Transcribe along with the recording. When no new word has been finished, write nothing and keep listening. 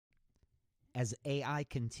As AI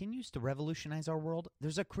continues to revolutionize our world,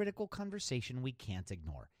 there's a critical conversation we can't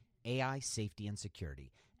ignore: AI safety and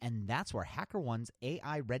security. And that's where HackerOne's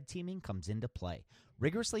AI red teaming comes into play,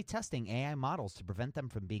 rigorously testing AI models to prevent them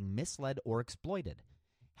from being misled or exploited.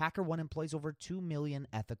 HackerOne employs over 2 million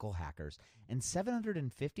ethical hackers, and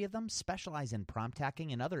 750 of them specialize in prompt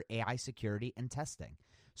hacking and other AI security and testing.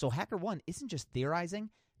 So HackerOne isn't just theorizing,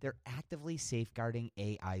 they're actively safeguarding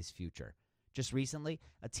AI's future. Just recently,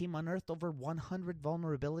 a team unearthed over 100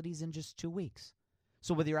 vulnerabilities in just 2 weeks.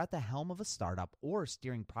 So whether you're at the helm of a startup or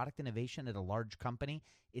steering product innovation at a large company,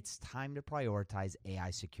 it's time to prioritize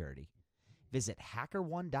AI security. Visit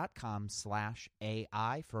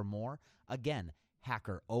hackerone.com/AI for more. Again,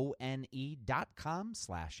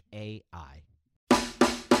 hackerone.com/AI.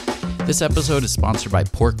 This episode is sponsored by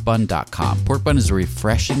porkbun.com. Porkbun is a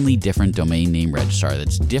refreshingly different domain name registrar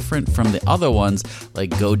that's different from the other ones like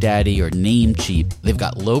GoDaddy or Namecheap. They've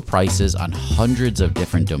got low prices on hundreds of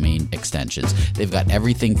different domain extensions. They've got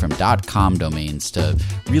everything from .com domains to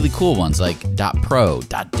really cool ones like .pro,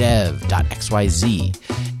 .dev, .xyz.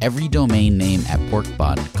 Every domain name at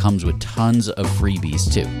Porkbun comes with tons of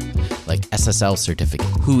freebies too, like SSL certificate,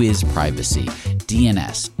 WHOIS privacy,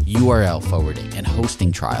 DNS, URL forwarding, and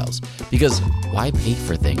hosting trials. Because why pay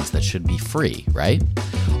for things that should be free, right?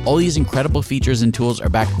 All these incredible features and tools are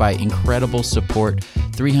backed by incredible support,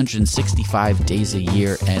 365 days a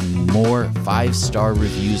year, and more 5-star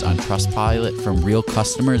reviews on Trustpilot from real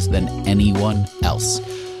customers than anyone else.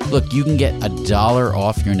 Look, you can get $1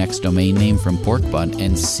 off your next domain name from Porkbun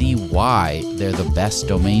and see why they're the best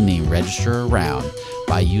domain name registrar around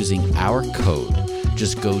by using our code.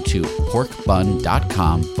 Just go to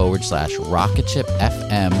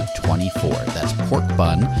porkbun.com/rocketshipfm24. That's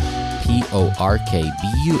porkbun,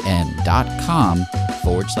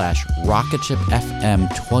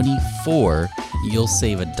 porkbun.com/rocketshipfm24. You'll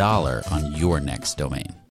save $1 on your next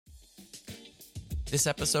domain. This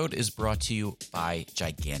episode is brought to you by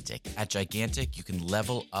Gigantic. At Gigantic, you can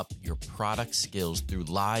level up your product skills through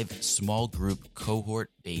live small group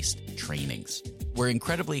cohort-based trainings. We're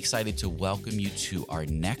incredibly excited to welcome you to our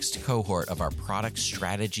next cohort of our product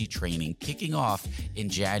strategy training kicking off in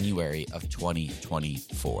January of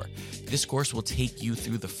 2024. This course will take you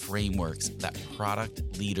through the frameworks that product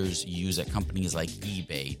leaders use at companies like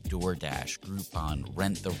eBay, DoorDash, Groupon,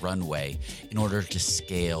 Rent the Runway in order to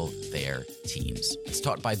scale their teams. It's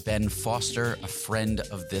taught by Ben Foster, a friend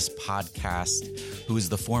of this podcast, who is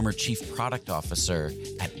the former chief product officer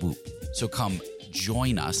at Whoop. So come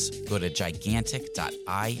join us. Go to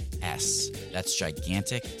gigantic.is. That's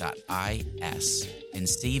gigantic.is. And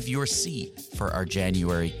save your seat for our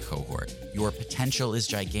January cohort. Your potential is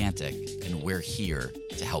gigantic, and we're here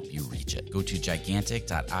to help you reach it. Go to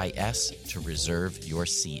gigantic.is to reserve your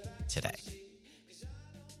seat today.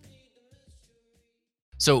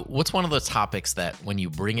 So what's one of those topics that when you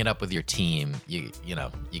bring it up with your team, you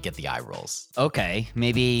get the eye rolls? Okay,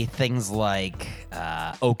 maybe things like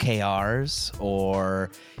OKRs,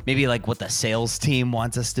 or maybe like what the sales team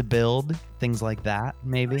wants us to build, things like that,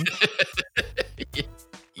 maybe.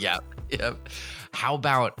 Yeah. How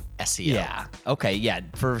about SEO? Yeah. Okay. Yeah,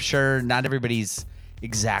 for sure. Not everybody's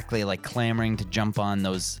exactly like clamoring to jump on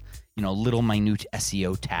those, little minute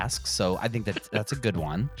SEO tasks. So I think that's a good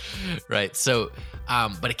one. Right. So,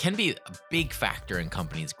 but it can be a big factor in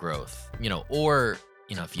companies' growth, or,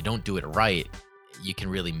 if you don't do it right, you can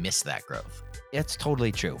really miss that growth. It's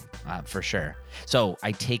totally true, for sure. So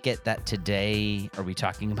I take it that today, are we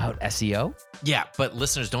talking about SEO? Yeah, but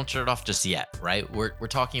listeners, don't shut it off just yet, right? We're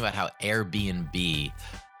talking about how Airbnb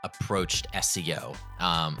approached SEO,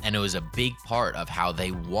 and it was a big part of how they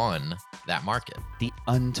won that market. The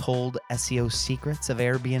untold SEO secrets of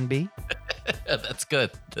Airbnb? That's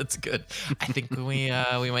good. I think we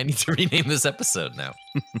might need to rename this episode now.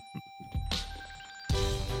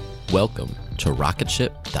 Welcome to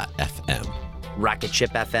Rocketship.fm.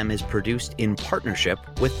 Rocketship FM is produced in partnership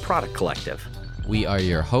with Product Collective. We are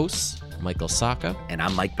your hosts, Michael Sacca. And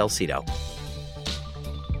I'm Mike Belcito.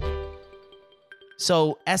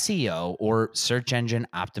 So SEO, or search engine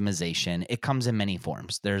optimization, it comes in many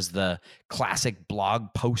forms. There's the classic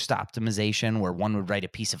blog post optimization, where one would write a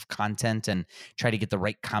piece of content and try to get the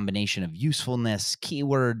right combination of usefulness,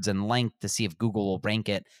 keywords, and length to see if Google will rank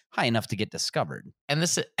it high enough to get discovered. And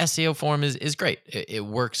this SEO form is great. It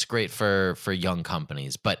works great for young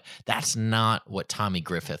companies, but that's not what Tommy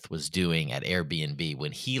Griffith was doing at Airbnb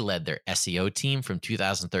when he led their SEO team from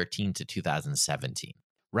 2013 to 2017.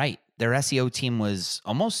 Right. Their SEO team was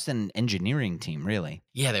almost an engineering team, really.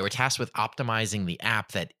 Yeah, they were tasked with optimizing the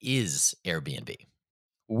app that is Airbnb.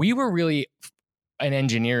 We were really an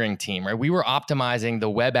engineering team, right? We were optimizing the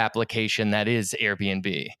web application that is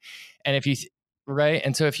Airbnb. And if you, right.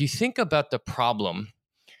 And so if you think about the problem,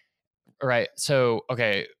 right. So,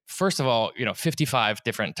 okay, first of all, 55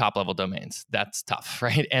 different top level domains. That's tough,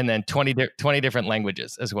 right? And then 20 different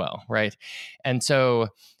languages as well, right? And so,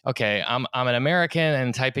 okay, I'm an American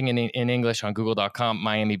and typing in English on google.com,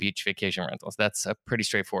 Miami Beach vacation rentals. That's a pretty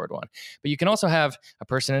straightforward one. But you can also have a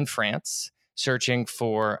person in France searching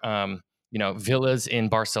for, villas in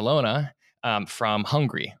Barcelona from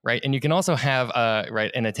Hungary, right? And you can also have,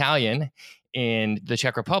 an Italian in the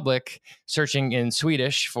Czech Republic searching in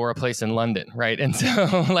Swedish for a place in London, right? And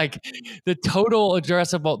so like the total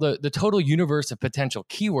addressable, the total universe of potential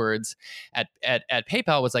keywords at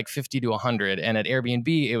PayPal was like 50 to 100. And at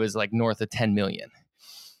Airbnb, it was like north of 10 million.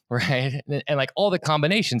 Right. And like all the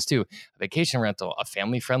combinations too, a vacation rental, a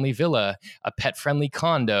family-friendly villa, a pet-friendly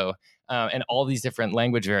condo, and all these different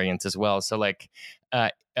language variants as well. So like,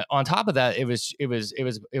 on top of that, it was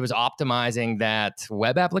optimizing that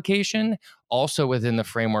web application also within the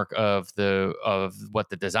framework of what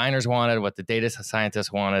the designers wanted, what the data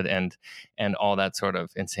scientists wanted, and all that sort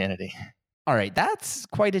of insanity. All right, that's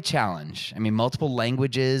quite a challenge. I mean, multiple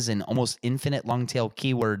languages and almost infinite long tail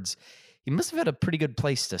keywords. You must have had a pretty good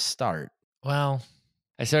place to start. Well,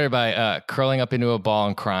 I started by curling up into a ball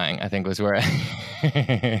and crying, I think was where I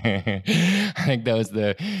think that was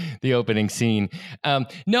the opening scene.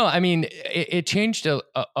 No, I mean, it changed a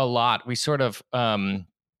lot. We sort of,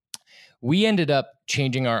 we ended up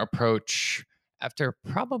changing our approach after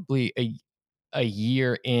probably a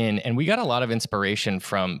year in, and we got a lot of inspiration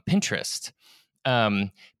from Pinterest.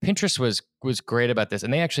 Pinterest was great about this,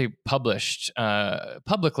 and they actually published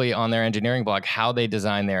publicly on their engineering blog how they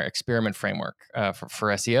design their experiment framework for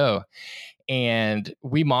SEO. And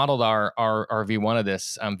we modeled our V1 of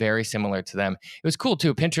this very similar to them. It was cool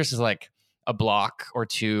too. Pinterest is like a block or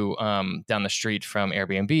two down the street from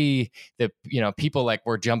Airbnb. People like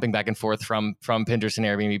were jumping back and forth from Pinterest and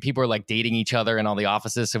Airbnb. People were like dating each other in all the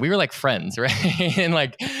offices. So we were like friends, right? And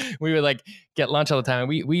like we would like get lunch all the time.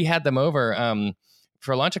 And we had them over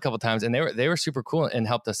for lunch a couple of times, and they were super cool and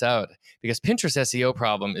helped us out because Pinterest SEO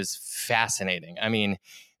problem is fascinating. I mean,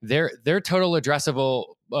 their total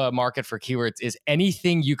addressable market for keywords is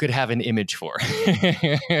anything you could have an image for.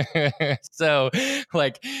 So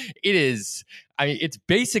like it is, I mean, it's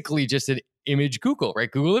basically just an image Google, right?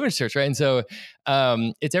 Google image search, right? And so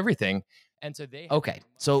it's everything. And so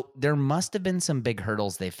so there must have been some big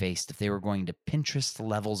hurdles they faced if they were going to Pinterest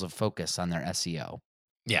levels of focus on their SEO.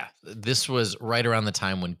 Yeah, this was right around the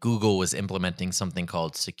time when Google was implementing something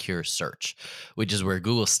called secure search, which is where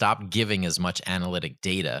Google stopped giving as much analytic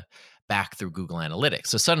data back through Google Analytics.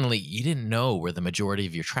 So suddenly you didn't know where the majority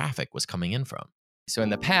of your traffic was coming in from. So in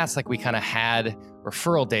the past, like we kind of had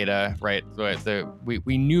referral data, right?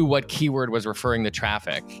 We knew what keyword was referring the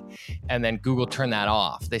traffic, and then Google turned that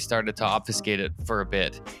off. They started to obfuscate it for a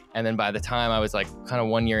bit. And then by the time I was like kind of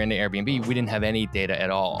 1 year into Airbnb, we didn't have any data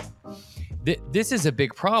at all. This is a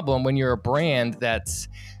big problem when you're a brand that's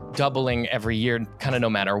doubling every year, kind of no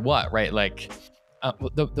matter what, right? Like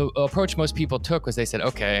the approach most people took was they said,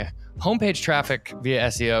 okay, homepage traffic via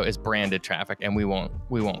SEO is branded traffic, and we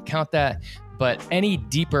won't count that. But any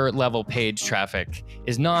deeper level page traffic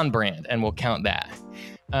is non-brand, and we'll count that.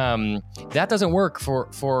 That doesn't work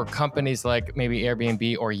for companies like maybe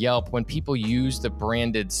Airbnb or Yelp when people use the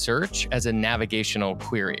branded search as a navigational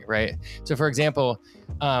query, right? So for example,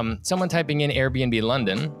 someone typing in Airbnb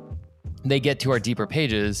London, they get to our deeper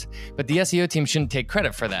pages, but the SEO team shouldn't take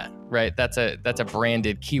credit for that, right? That's a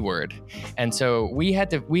branded keyword. And so we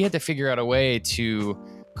had to figure out a way to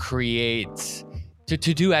create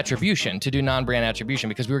to do attribution, to do non-brand attribution,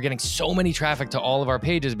 because we were getting so many traffic to all of our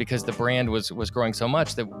pages because the brand was growing so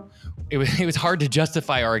much that it was hard to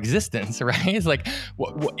justify our existence, right? It's like,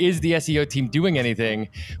 what is the SEO team doing anything?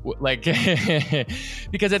 Like,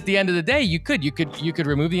 because at the end of the day, you could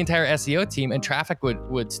remove the entire SEO team and traffic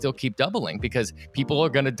would still keep doubling because people are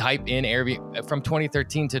going to type in Airbnb. From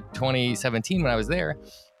 2013 to 2017 when I was there,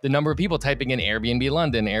 the number of people typing in Airbnb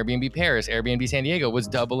London, Airbnb Paris, Airbnb San Diego was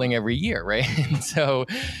doubling every year, right? And so,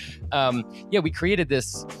 we created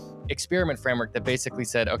this experiment framework that basically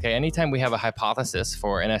said, okay, anytime we have a hypothesis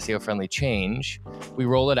for an SEO-friendly change, we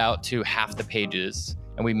roll it out to half the pages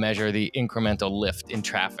and we measure the incremental lift in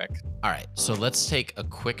traffic. All right, so let's take a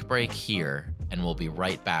quick break here, and we'll be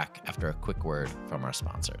right back after a quick word from our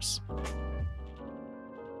sponsors.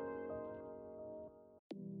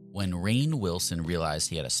 When Rainn Wilson realized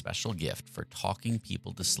he had a special gift for talking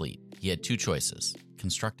people to sleep, he had two choices: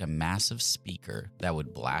 construct a massive speaker that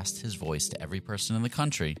would blast his voice to every person in the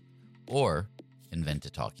country, or invent a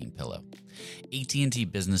talking pillow. AT&T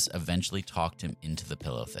Business eventually talked him into the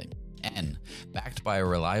pillow thing. And, backed by a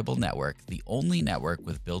reliable network, the only network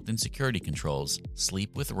with built-in security controls,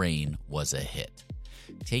 Sleep with Rain was a hit.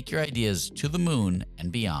 Take your ideas to the moon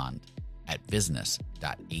and beyond at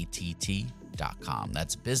business.att.com.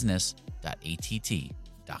 That's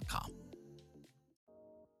business.att.com.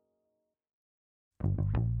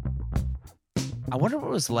 I wonder what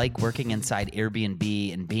it was like working inside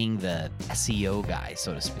Airbnb and being the SEO guy,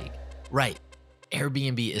 so to speak. Right.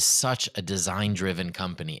 Airbnb is such a design-driven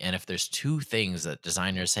company, and if there's two things that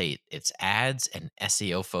designers hate, it's ads and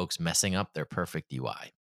SEO folks messing up their perfect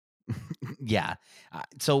UI. Yeah.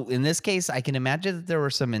 So in this case, I can imagine that there were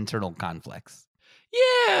some internal conflicts.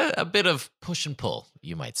 Yeah, a bit of push and pull,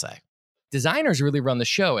 you might say. Designers really run the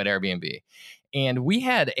show at Airbnb. And we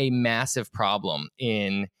had a massive problem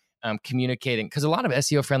in communicating, because a lot of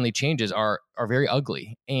SEO-friendly changes are very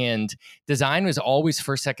ugly. And design was always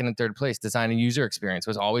first, second, and third place. Design and user experience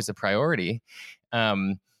was always the priority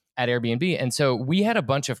at Airbnb. And so we had a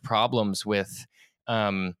bunch of problems with,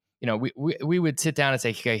 we would sit down and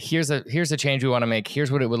say, okay, here's a change we want to make.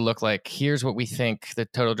 Here's what it would look like. Here's what we think the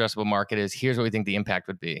total addressable market is. Here's what we think the impact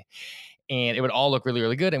would be. And it would all look really,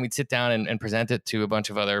 really good. And we'd sit down and present it to a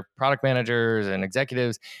bunch of other product managers and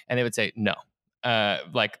executives. And they would say, no,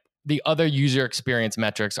 the other user experience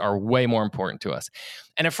metrics are way more important to us.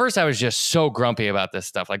 And at first I was just so grumpy about this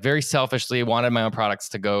stuff, like very selfishly wanted my own products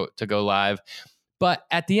to go live. But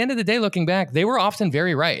at the end of the day, looking back, they were often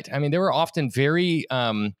very right. I mean, there were often very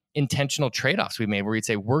intentional trade-offs we made where we'd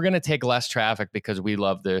say, we're going to take less traffic because we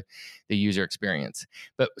love the user experience.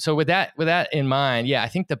 But so with that in mind, yeah, I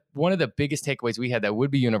think one of the biggest takeaways we had that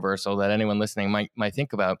would be universal that anyone listening might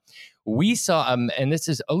think about, we saw, and this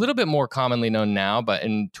is a little bit more commonly known now, but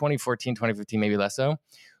in 2014, 2015, maybe less so,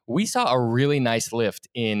 we saw a really nice lift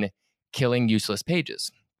in killing useless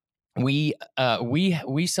pages. We got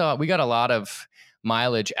a lot of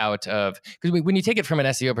mileage out of, because when you take it from an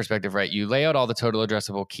SEO perspective, right, you lay out all the total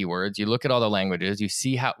addressable keywords, you look at all the languages, you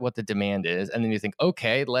see what the demand is, and then you think,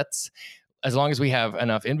 okay, as long as we have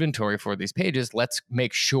enough inventory for these pages, let's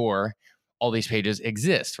make sure all these pages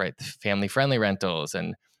exist, right? Family-friendly rentals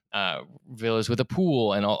and villas with a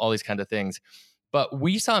pool and all these kinds of things. But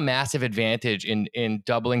we saw a massive advantage in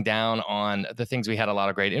doubling down on the things we had a lot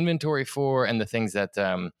of great inventory for and the things that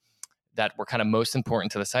were kind of most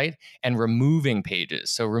important to the site, and removing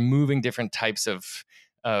pages. So removing different types of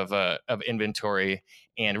inventory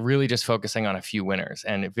and really just focusing on a few winners.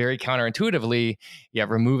 And very counterintuitively,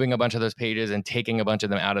 removing a bunch of those pages and taking a bunch of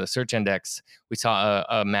them out of the search index, we saw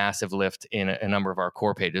a massive lift in a number of our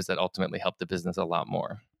core pages that ultimately helped the business a lot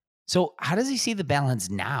more. So how does he see the balance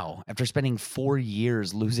now after spending 4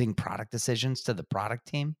 years losing product decisions to the product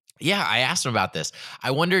team? Yeah, I asked him about this.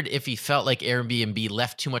 I wondered if he felt like Airbnb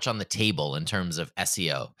left too much on the table in terms of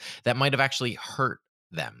SEO that might have actually hurt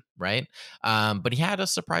them, right? But he had a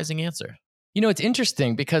surprising answer. It's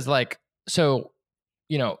interesting because I was at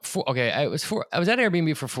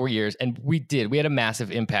Airbnb for 4 years, and we had a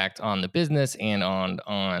massive impact on the business and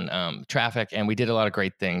on traffic, and we did a lot of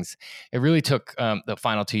great things. It really took the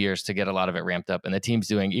final 2 years to get a lot of it ramped up, and the team's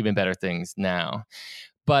doing even better things now.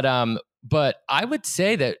 But I would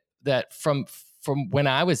say that from when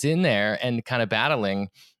I was in there and kind of battling,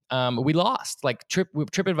 we lost. Like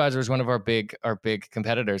TripAdvisor is one of our big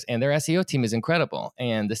competitors, and their SEO team is incredible,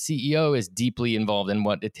 and the CEO is deeply involved in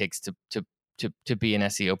what it takes to be an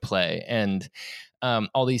SEO play and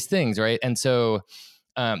all these things, right? And so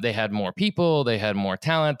they had more people, they had more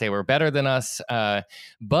talent, they were better than us.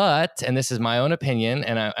 But, and this is my own opinion,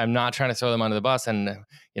 and I'm not trying to throw them under the bus, and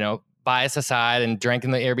bias aside and drinking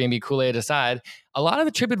the Airbnb Kool-Aid aside, a lot of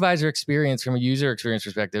the TripAdvisor experience from a user experience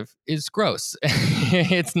perspective is gross.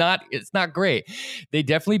 It's not great. They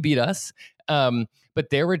definitely beat us. But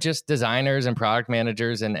there were just designers and product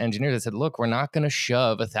managers and engineers that said, look, we're not going to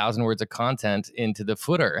shove 1,000 words of content into the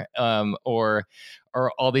footer or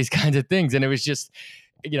all these kinds of things. And it was just,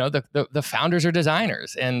 the founders are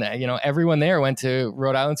designers, and, everyone there went to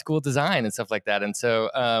Rhode Island School of Design and stuff like that. And so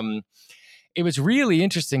it was really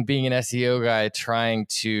interesting being an SEO guy trying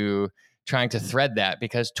to thread that,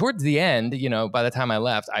 because towards the end, by the time I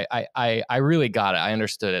left, I really got it. I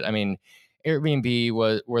understood it. I mean, Airbnb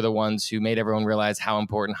were the ones who made everyone realize how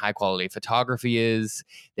important high quality photography is.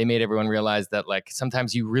 They made everyone realize that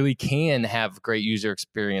sometimes you really can have great user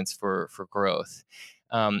experience for growth.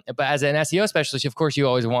 But as an SEO specialist, of course, you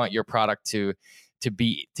always want your product to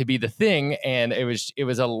be the thing. And it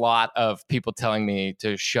was a lot of people telling me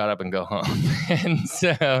to shut up and go home. And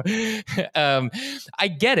so I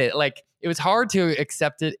get it. It was hard to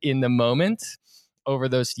accept it in the moment. over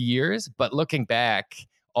those years. But looking back,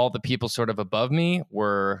 all the people sort of above me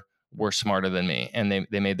were smarter than me, and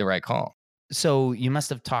they made the right call. So you must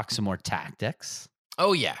have talked some more tactics.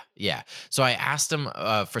 Oh yeah, yeah. So I asked him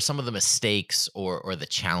for some of the mistakes or the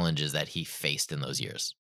challenges that he faced in those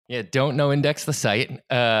years. Yeah, don't no index the site.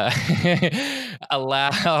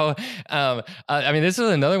 Allow. I mean, this is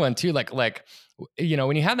another one too. Like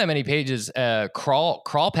when you have that many pages,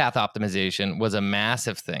 crawl path optimization was a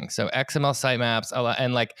massive thing. So XML sitemaps,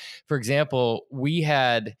 and like for example, we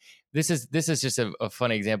had. This is just a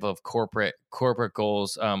funny example of corporate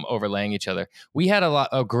goals overlaying each other. We had a lot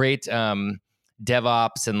of great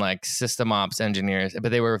DevOps and like system ops engineers,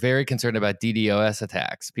 but they were very concerned about DDoS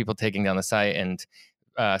attacks, people taking down the site and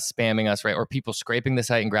spamming us, right? Or people scraping the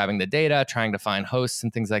site and grabbing the data, trying to find hosts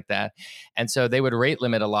and things like that. And so they would rate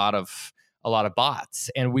limit a lot of bots.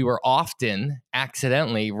 And we were often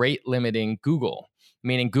accidentally rate limiting Google,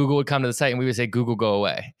 meaning Google would come to the site and we would say, Google, go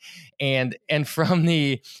away. And from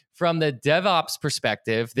the DevOps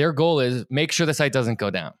perspective, their goal is make sure the site doesn't go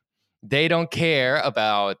down. They don't care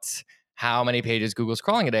about how many pages Google's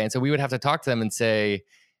crawling a day. And so we would have to talk to them and say,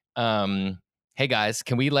 hey guys,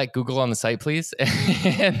 can we let Google on the site, please?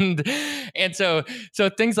 and so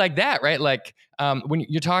things like that, right? Like when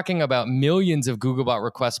you're talking about millions of Googlebot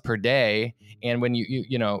requests per day, and when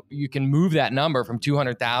you can move that number from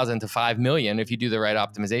 200,000 to 5 million if you do the right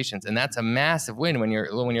optimizations, and that's a massive win when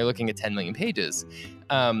you're looking at 10 million pages.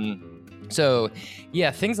 So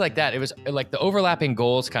yeah, things like that. It was like the overlapping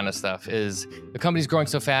goals kind of stuff is the company's growing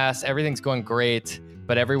so fast, everything's going great,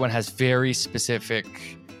 but everyone has very specific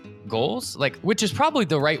goals, like, which is probably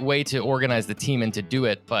the right way to organize the team and to do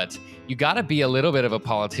it. But you got to be a little bit of a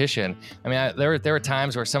politician. I mean, there were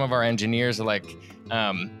times where some of our engineers are like,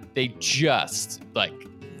 they just like,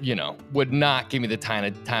 would not give me the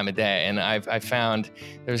time of day. And I found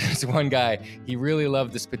there's this one guy, he really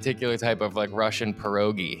loved this particular type of like Russian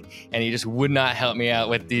pierogi, and he just would not help me out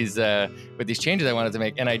with these changes I wanted to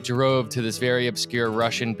make. And I drove to this very obscure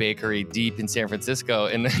Russian bakery deep in San Francisco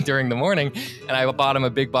during the morning, and I bought him a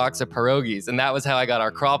big box of pierogies, and that was how I got our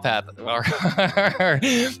crawl path,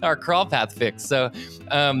 our crawl path fixed. So.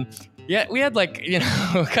 Yeah, we had like,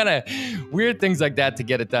 kind of weird things like that to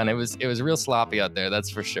get it done. It was real sloppy out there, that's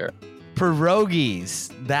for sure.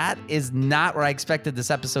 Pierogies. That is not where I expected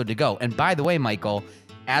this episode to go. And by the way, Michael,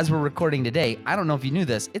 as we're recording today, I don't know if you knew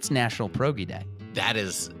this, it's National Pierogi Day. That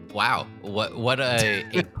is, wow. What a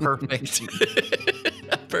perfect,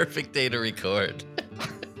 a perfect day to record.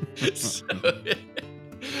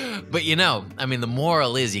 But I mean, the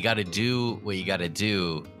moral is you got to do what you got to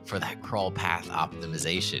do for that crawl path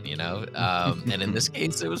optimization, and in this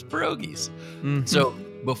case, it was pierogies. Mm-hmm. So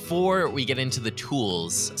before we get into the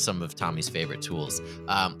tools, some of Tommy's favorite tools,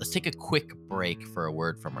 let's take a quick break for a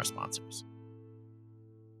word from our sponsors.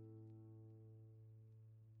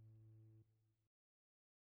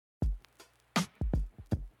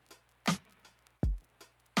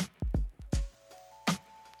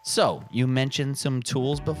 So, you mentioned some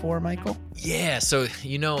tools before, Michael? Yeah, so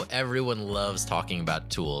everyone loves talking about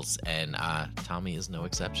tools, and Tommy is no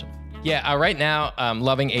exception. Yeah, right now,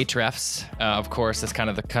 loving Ahrefs, of course, is kind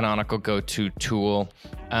of the canonical go-to tool.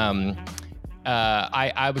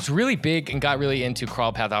 I was really big and got really into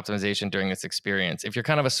crawl path optimization during this experience. If you're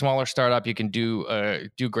kind of a smaller startup, you can do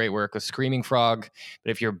great work with Screaming Frog.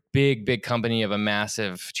 But if you're a big company of a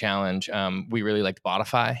massive challenge, we really liked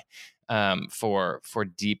Botify. For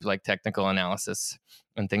deep like technical analysis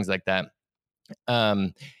and things like that.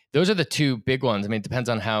 Those are the two big ones. I mean, it depends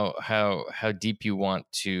on how deep you want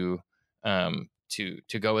to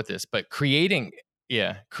go with this. But creating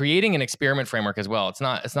an experiment framework as well. It's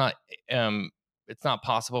not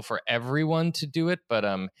possible for everyone to do it, but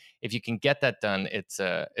if you can get that done, it's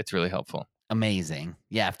really helpful. Amazing.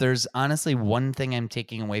 Yeah, if there's honestly one thing I'm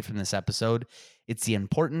taking away from this episode, it's the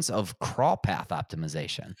importance of crawl path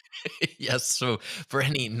optimization. Yes. So for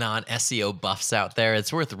any non-SEO buffs out there,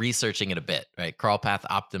 it's worth researching it a bit, right? Crawl path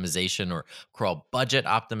optimization or crawl budget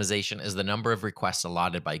optimization is the number of requests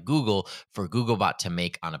allotted by Google for Googlebot to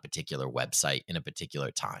make on a particular website in a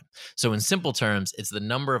particular time. So in simple terms, it's the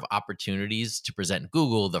number of opportunities to present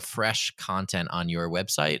Google the fresh content on your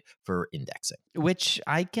website for indexing. Which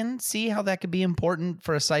I can see how that could be important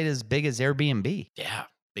for a site as big as Airbnb. Yeah,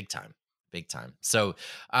 big time. Big time. So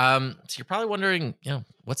you're probably wondering,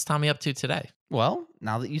 what's Tommy up to today? Well,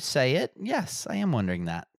 now that you say it, yes, I am wondering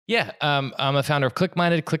that. Yeah, I'm a founder of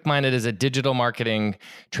ClickMinded. ClickMinded is a digital marketing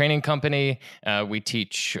training company. We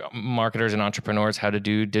teach marketers and entrepreneurs how to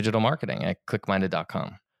do digital marketing at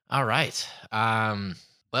clickminded.com. All right. Well,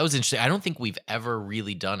 that was interesting. I don't think we've ever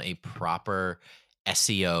really done a proper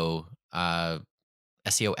SEO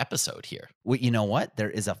SEO episode here. Well, you know what? There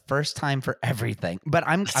is a first time for everything. But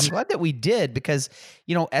I'm glad that we did because,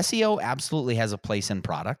 SEO absolutely has a place in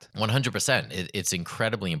product. 100%. It's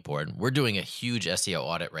incredibly important. We're doing a huge SEO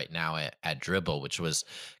audit right now at Dribbble, which was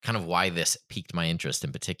kind of why this piqued my interest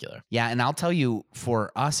in particular. Yeah, and I'll tell you,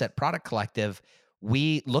 for us at Product Collective,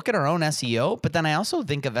 we look at our own SEO, but then I also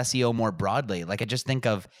think of SEO more broadly. Like I just think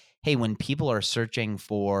of, hey, when people are searching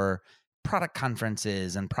for product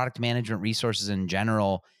conferences and product management resources in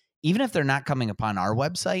general, even if they're not coming upon our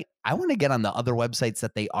website, I want to get on the other websites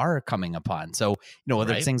that they are coming upon. So,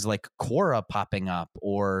 whether it's things like Quora popping up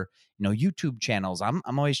or, YouTube channels, I'm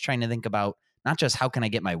always trying to think about not just how can I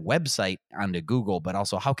get my website onto Google, but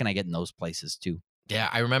also how can I get in those places too. Yeah,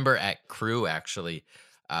 I remember at Crew, actually,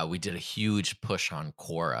 we did a huge push on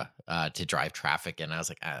Quora to drive traffic. And I was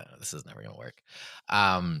like, this is never going to work.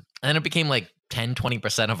 And it became like 10,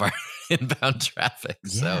 20% of our inbound traffic.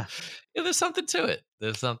 Yeah. So there's something to it.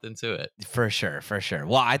 There's something to it. For sure. For sure.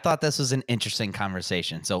 Well, I thought this was an interesting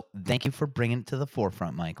conversation. So thank you for bringing it to the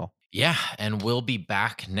forefront, Michael. Yeah. And we'll be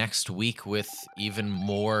back next week with even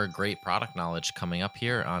more great product knowledge coming up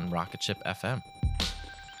here on Rocket Ship FM.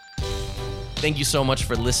 Thank you so much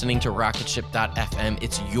for listening to RocketShip.fm.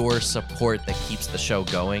 It's your support that keeps the show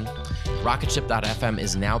going. RocketShip.fm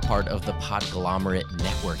is now part of the Podglomerate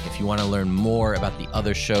Network. If you want to learn more about the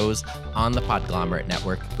other shows on the Podglomerate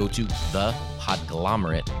Network, go to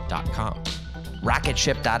thepodglomerate.com.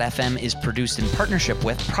 RocketShip.fm is produced in partnership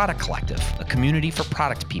with Product Collective, a community for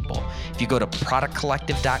product people. If you go to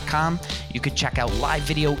productcollective.com, you could check out live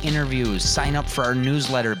video interviews, sign up for our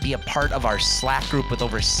newsletter, be a part of our Slack group with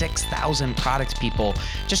over 6,000 product people.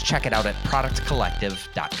 Just check it out at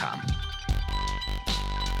productcollective.com.